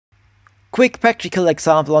Quick practical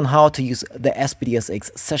example on how to use the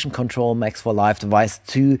SPD-SX Session Control Max for Live device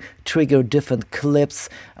to trigger different clips,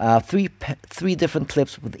 three different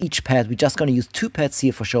clips with each pad. We're just going to use 2 pads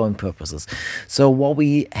here for showing purposes. So what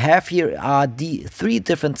we have here are the 3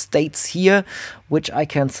 different states here, which I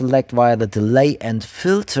can select via the delay and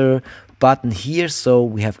filter button here. So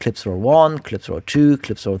we have clips row 1, clips row 2,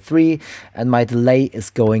 clips row 3, and my delay is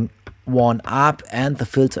going 1 up and the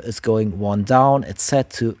filter is going 1 down. It's set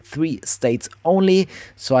to 3 states only,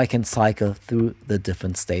 so I can cycle through the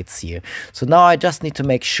different states here. So now I just need to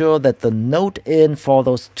make sure that the note in for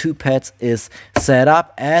those 2 pads is set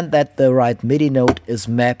up and that the right MIDI note is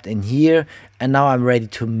mapped in here. And now I'm ready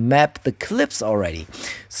to map the clips already.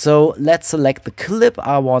 So let's select the clip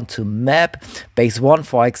I want to map, bass 1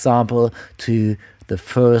 for example, to the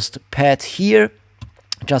first pad here.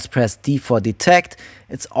 Just press D for detect.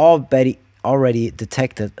 It's already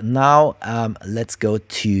detected. Now let's go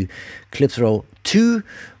to clips row 2,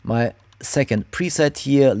 my second preset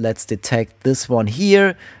here. Let's detect this one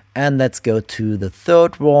here, and let's go to the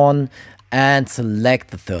third one and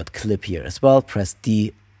select the third clip here as well. Press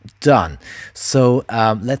D. Done. So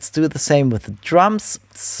let's do the same with the drums.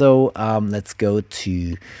 So let's go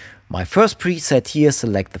to my first preset here,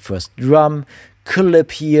 select the first drum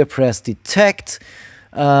clip here, press detect.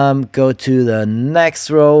 Go to the next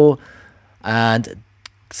row and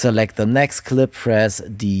select the next clip, press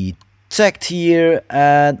detect here,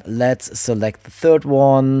 and let's select the third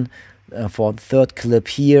one for the third clip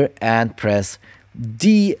here and press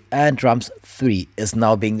D, and drums 3 is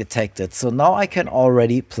now being detected. So now I can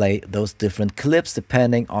already play those different clips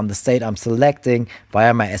depending on the state I'm selecting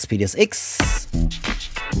via my SPD-SX.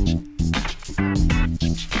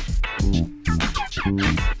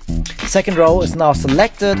 Second row is now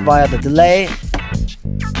selected via the delay,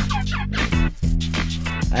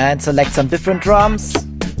 and select some different drums.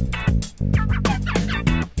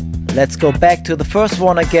 Let's go back to the first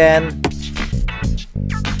one again.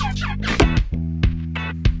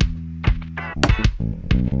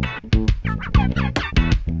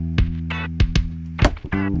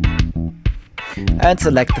 And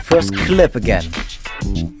select the first clip again.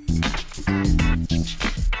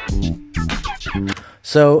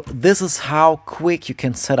 So this is how quick you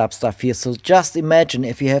can set up stuff here. So just imagine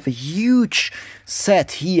if you have a huge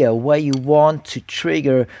set here where you want to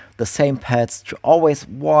trigger the same pads, always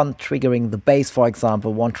one triggering the bass, for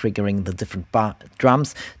example, one triggering the different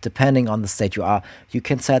drums, depending on the state you are. You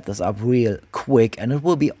can set this up real quick and it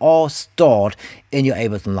will be all stored in your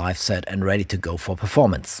Ableton Live set and ready to go for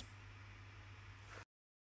performance.